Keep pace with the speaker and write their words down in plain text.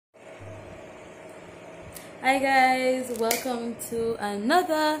Hi guys, welcome to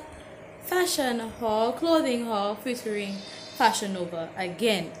another fashion haul, clothing haul featuring Fashion Nova.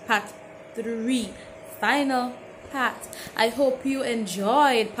 Again, part 3, final part. I hope you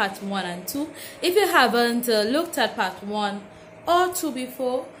enjoyed part 1 and 2. If you haven't looked at part 1 or 2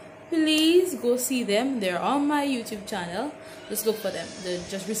 before, please go see them. They're on my YouTube channel. Just look for them. They're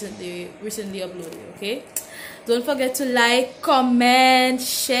just recently uploaded, okay? Don't forget to like, comment,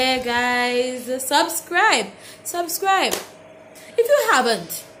 share, guys. Subscribe. If you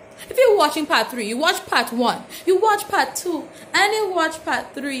haven't, if you're watching part 3, you watch part 1, you watch part 2, and you watch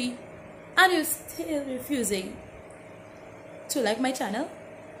part 3, and you're still refusing to like my channel,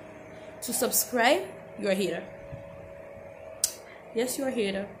 to subscribe, you're a hater. Yes, you're a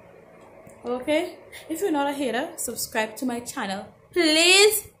hater. Okay? If you're not a hater, subscribe to my channel,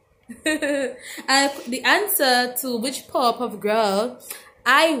 please. And the answer to which Powerpuff Girl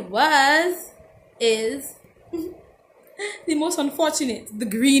I was is the most unfortunate, the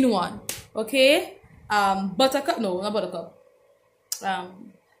green one. Okay? Buttercup, no, not Buttercup.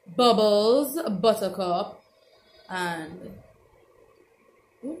 Bubbles, Buttercup, and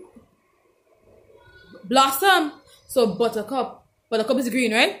Blossom. So Buttercup is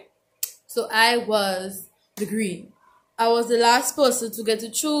green, right? So I was the green. I was the last person to get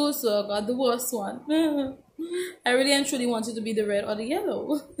to choose, so I got the worst one. I really and truly wanted to be the red or the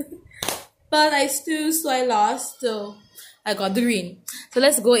yellow. But I lost, so I got the green. So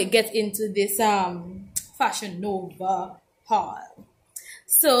let's go and get into this Fashion Nova haul.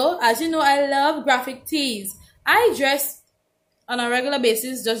 So, as you know, I love graphic tees. I dress on a regular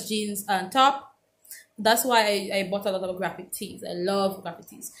basis, just jeans and top. That's why I bought a lot of graphic tees. I love graphic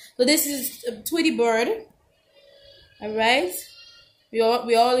tees. So this is Tweety Bird. Alright, we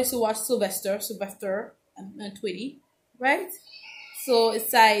all used to watch Sylvester and Tweety, right? So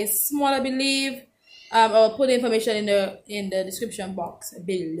it's size small, I believe. I'll put the information in the description box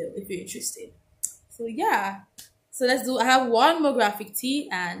below if you're interested. So yeah, so let's do. I have one more graphic tee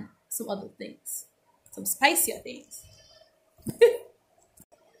and some other things, some spicier things.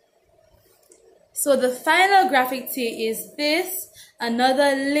 So the final graphic tee is this,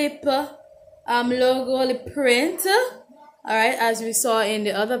 another lip logo, lip print. Alright, as we saw in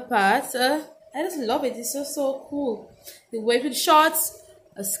the other part. I just love it. It's just so cool. The way with shorts,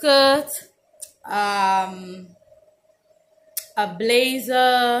 a skirt, a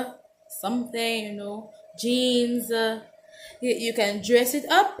blazer, something, you know, jeans. You can dress it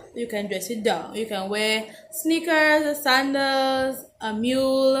up, you can dress it down. You can wear sneakers, sandals, a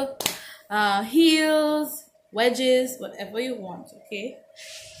mule, heels, wedges, whatever you want, okay?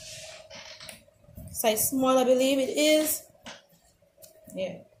 Size small, I believe it is.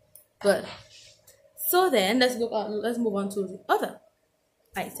 Yeah, good. So then let's move on to the other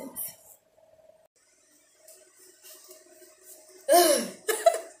items.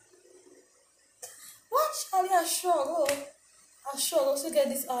 What, Charlie? I struggle to get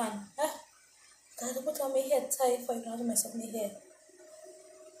this on. Gotta put on my hair tie for you not to mess up my hair.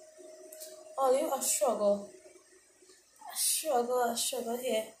 I struggle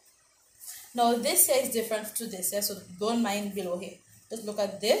here. Now this here is different to this here, so don't mind below here. Just look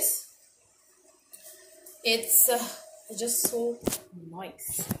at this. It's just so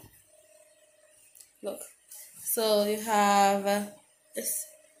nice. Look, so you have this.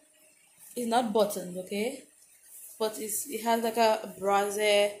 It's not buttoned, okay, but it has like a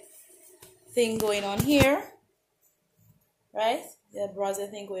brassiere thing going on here, right? The brassiere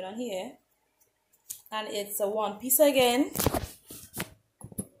thing going on here, and it's a one piece again.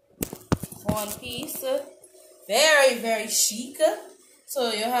 One piece, very, very chic.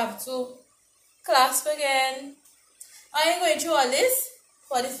 So you have to clasp again. I ain't going through all this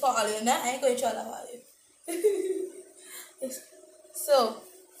for all you know. I ain't going through all of it. So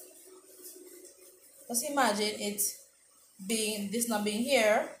just imagine it being this not being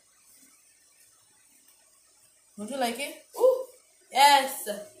here. Don't you like it? Ooh, yes.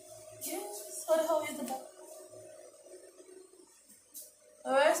 Yes. How is the back?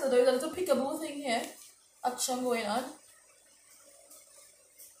 Alright, so there's a little peekaboo thing here. Action going on.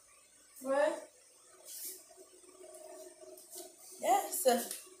 Right? Yes.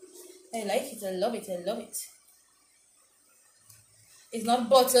 I like it. I love it. It's not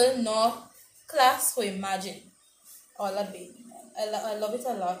button nor clasp, so imagine. All that baby. I love it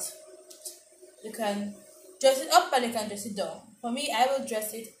a lot. You can dress it up and you can dress it down. For me, I will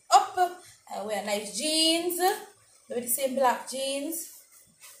dress it up. I wear nice jeans. With the same black jeans.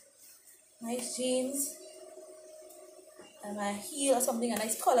 Nice jeans, and my heel or something, a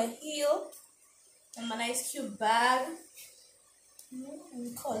nice color heel, and my nice cute bag. And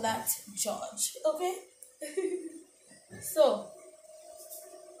we call that George, okay? So,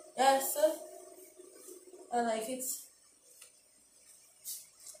 yes, I like it.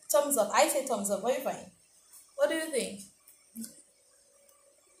 Thumbs up. I say thumbs up. What do you find? What do you think?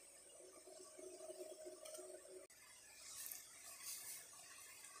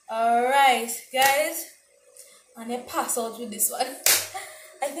 Alright, guys. And I pass out with this one.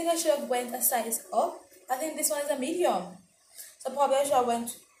 I think I should have went a size up. I think this one is a medium. So probably I should have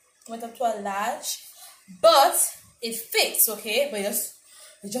went up to a large. But it fits, okay? But it's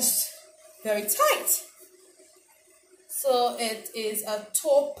just very tight. So it is a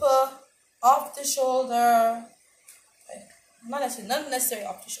taupe off the shoulder. Not necessarily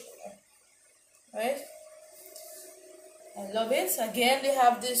off the shoulder. Right? I love it. Again, they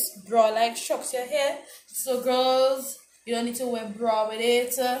have this bra-like structure here. So girls, you don't need to wear bra with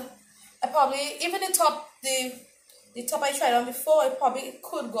it. I probably, even the top I tried on before, it probably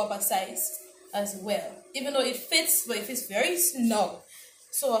could go up a size as well. Even though it fits, but it fits very snug.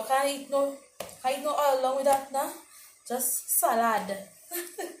 So I can't eat no all along with that now. Just salad.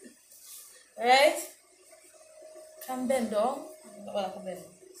 Right? Can bend down. Well, I can bend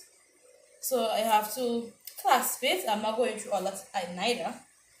down. So I have to clasp it. I'm not going through all that neither.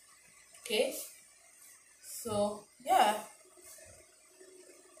 Okay. So yeah.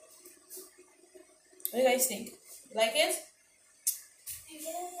 What do you guys think? Like it?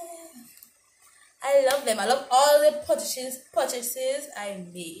 Yeah. I love them. I love all the purchases I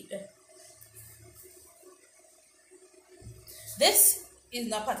made. This is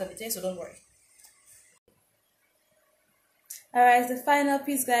not part of it, so don't worry. Alright, the final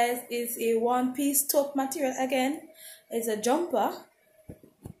piece, guys, is a one-piece taupe material again. It's a jumper.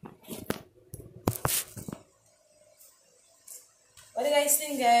 What do you guys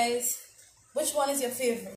think, guys? Which one is your favorite?